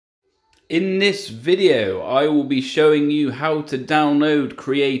In this video, I will be showing you how to download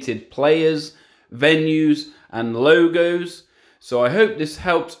created players, venues, and logos. So I hope this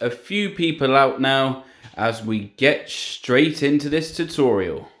helps a few people out now as we get straight into this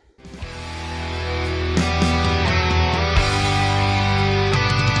tutorial.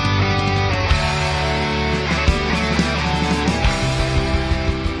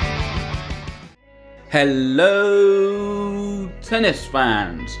 Hello tennis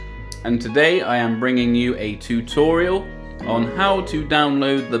fans, and today I am bringing you a tutorial on how to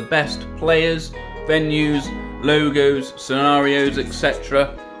download the best players, venues, logos, scenarios,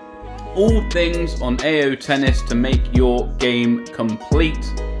 etc. All things on AO Tennis to make your game complete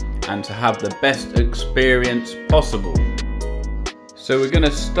and to have the best experience possible. So we're going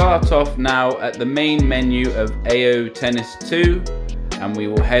to start off now at the main menu of AO Tennis 2, and we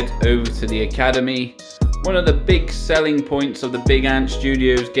will head over to the Academy. One of the big selling points of the Big Ant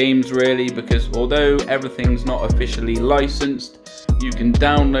Studios games really, because although everything's not officially licensed, you can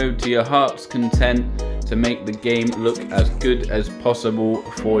download to your heart's content to make the game look as good as possible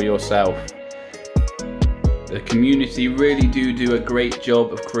for yourself. The community really do a great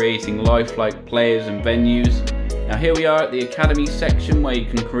job of creating lifelike players and venues. Now here we are at the Academy section where you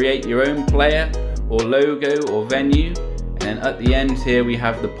can create your own player or logo or venue. And then at the end here we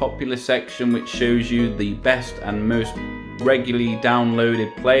have the popular section, which shows you the best and most regularly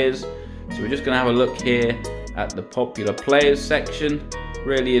downloaded players. So we're just going to have a look here at the popular players section.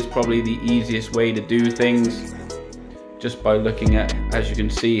 Really is probably the easiest way to do things, just by looking at, as you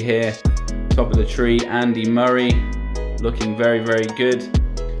can see here, top of the tree, Andy Murray, looking very good.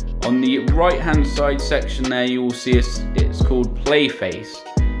 On the right hand side section there you will see it's called Play Face.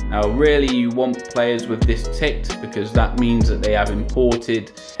 Now really you want players with this ticked, because that means that they have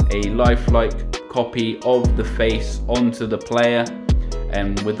imported a lifelike copy of the face onto the player,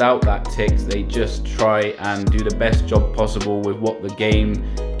 and without that ticked they just try and do the best job possible with what the game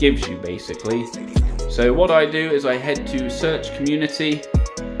gives you basically. So what I do is I head to search community,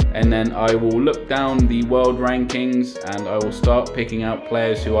 and then I will look down the world rankings and I will start picking out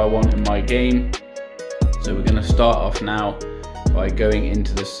players who I want in my game. So we're going to start off now by going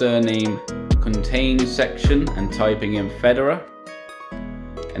into the surname contains section and typing in Federer,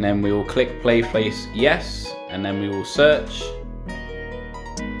 and then we will click Play Face yes, and then we will search.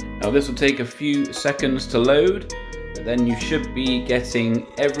 Now this will take a few seconds to load, but then you should be getting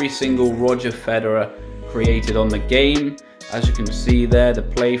every single Roger Federer created on the game. As you can see there, the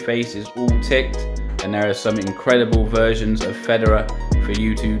Play Face is all ticked, and there are some incredible versions of Federer for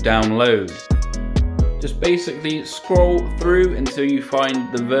you to download. Just basically scroll through until you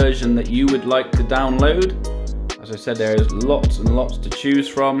find the version that you would like to download. As I said, there is lots and lots to choose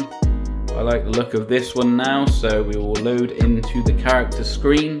from. I like the look of this one now, so we will load into the character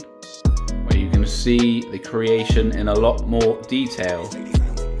screen where you can see the creation in a lot more detail.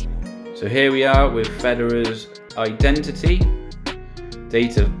 So here we are with Federer's identity,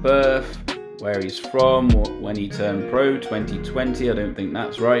 date of birth, where he's from, when he turned pro, 2020, I don't think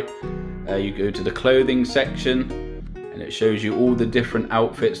that's right. You go to the clothing section and it shows you all the different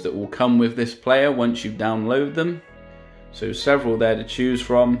outfits that will come with this player once you download them. So several there to choose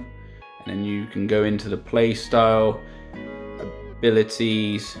from, and then you can go into the play style,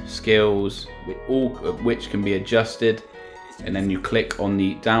 abilities, skills, all of which can be adjusted, and then you click on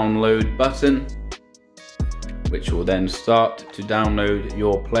the download button, which will then start to download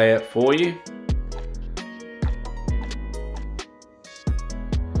your player for you.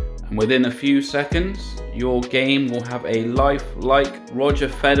 And within a few seconds, your game will have a lifelike Roger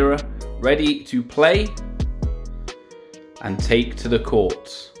Federer ready to play and take to the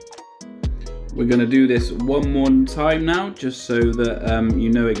courts. We're going to do this one more time now, just so that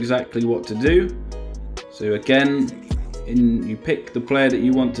you know exactly what to do. So again, you pick the player that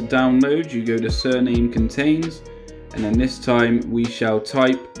you want to download, you go to surname contains, and then this time we shall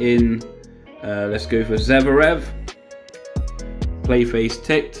type in, let's go for Zverev, Play Face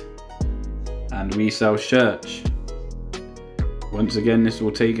ticked, and we shall search. Once again, this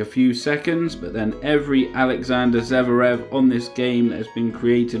will take a few seconds, but then every Alexander Zverev on this game that has been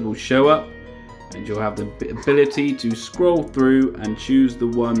created will show up, and you'll have the ability to scroll through and choose the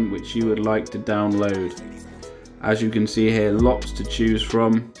one which you would like to download. As you can see here, lots to choose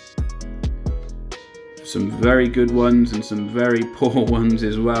from. Some very good ones and some very poor ones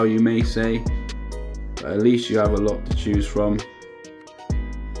as well, you may say, but at least you have a lot to choose from.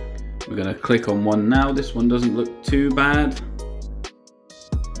 We're going to click on one now. This one doesn't look too bad.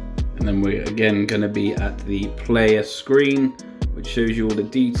 And then we're again going to be at the player screen, which shows you all the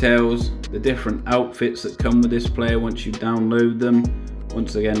details, the different outfits that come with this player once you download them,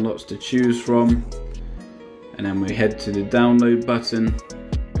 Once again, lots to choose from. And then we head to the download button,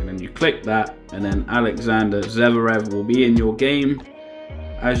 and then you click that, and then Alexander Zverev will be in your game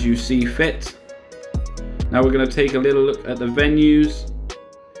as you see fit. Now we're going to take a little look at the venues.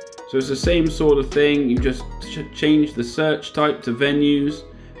 So it's the same sort of thing, you just change the search type to venues,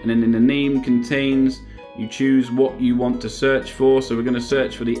 and then in the name contains, you choose what you want to search for. So we're going to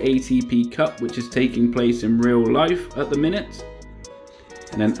search for the ATP Cup, which is taking place in real life at the minute.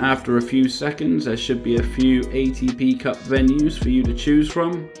 And then after a few seconds, there should be a few ATP Cup venues for you to choose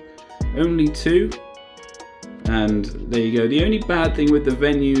from. Only 2. And there you go. The only bad thing with the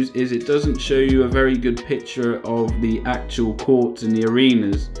venues is it doesn't show you a very good picture of the actual courts and the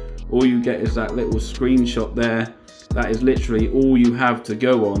arenas. All you get is that little screenshot there. That is literally all you have to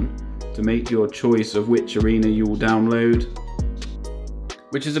go on to make your choice of which arena you will download.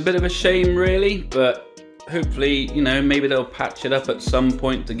 Which is a bit of a shame really, but hopefully, you know, maybe they'll patch it up at some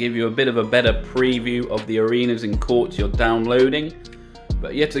point to give you a bit of a better preview of the arenas and courts you're downloading.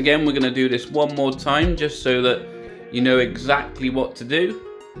 But yet again, we're going to do this one more time just so that you know exactly what to do.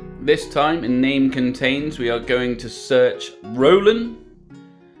 This time in name contains, we are going to search Roland,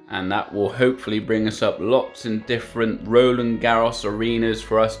 and that will hopefully bring us up lots in different Roland Garros arenas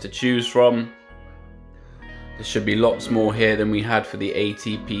for us to choose from. There should be lots more here than we had for the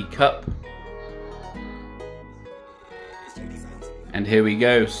ATP Cup. And here we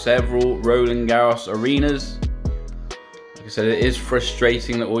go, several Roland Garros arenas. Like I said, it is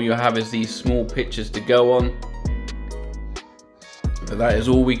frustrating that all you have is these small pictures to go on. But that is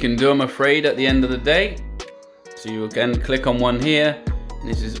all we can do, I'm afraid, at the end of the day. So you again click on one here.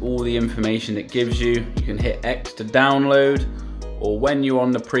 This is all the information it gives you. You can hit X to download, or when you're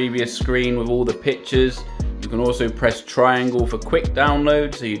on the previous screen with all the pictures, you can also press triangle for quick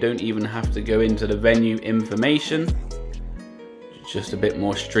download, so you don't even have to go into the venue information. Just a bit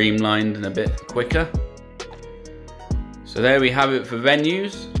more streamlined and a bit quicker. So there we have it for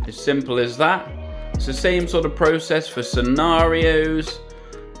venues, as simple as that. It's the same sort of process for scenarios.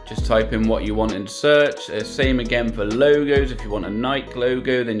 Just type in what you want in search. Same again for logos. If you want a Nike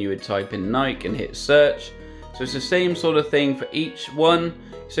logo, then you would type in Nike and hit search. So it's the same sort of thing for each one.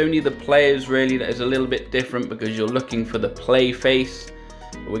 It's only the players really that is a little bit different because you're looking for the play face.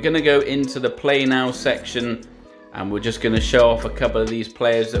 We're going to go into the play now section, and we're just going to show off a couple of these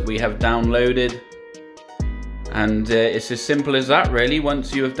players that we have downloaded. And it's as simple as that really.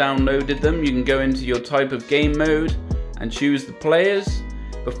 Once you have downloaded them, you can go into your type of game mode and choose the players.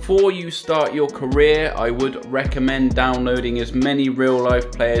 Before you start your career, I would recommend downloading as many real life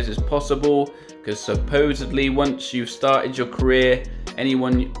players as possible, because supposedly once you've started your career,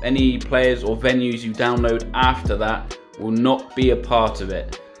 any players or venues you download after that will not be a part of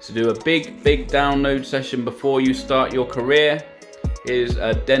it. So do a big download session before you start your career. Here's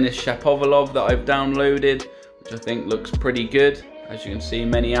Denis Shapovalov that I've downloaded, which I think looks pretty good. As you can see,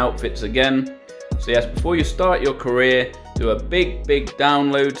 many outfits again. So yes, before you start your career, do a big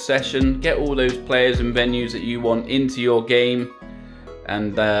download session. Get all those players and venues that you want into your game,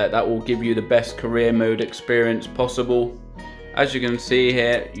 and that will give you the best career mode experience possible. As you can see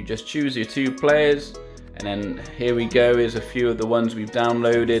here, you just choose your 2 players. And then here we go, is a few of the ones we've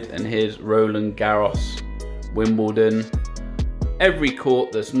downloaded, and here's Roland Garros, Wimbledon. Every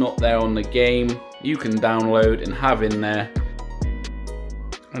court that's not there on the game, you can download and have in there,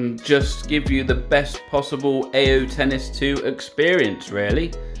 and just give you the best possible AO Tennis 2 experience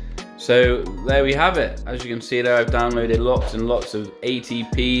really. So there we have it. As you can see there, I've downloaded lots and lots of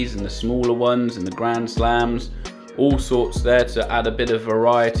ATPs and the smaller ones and the Grand Slams, all sorts there to add a bit of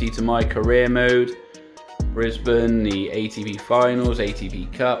variety to my career mode. Brisbane, the ATP Finals,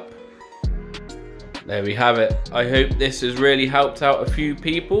 ATP Cup. There we have it. I hope this has really helped out a few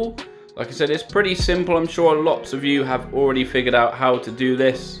people. Like I said, it's pretty simple. I'm sure lots of you have already figured out how to do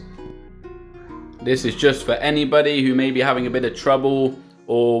this. This is just for anybody who may be having a bit of trouble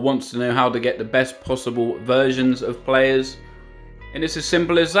or wants to know how to get the best possible versions of players. And it's as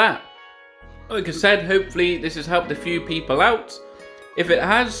simple as that. Like I said, hopefully this has helped a few people out. If it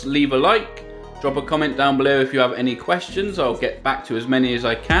has, leave a like. Drop a comment down below if you have any questions. I'll get back to as many as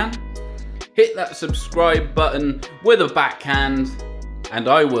I can. Hit that subscribe button with a backhand, and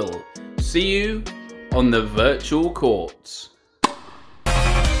I will see you on the virtual courts.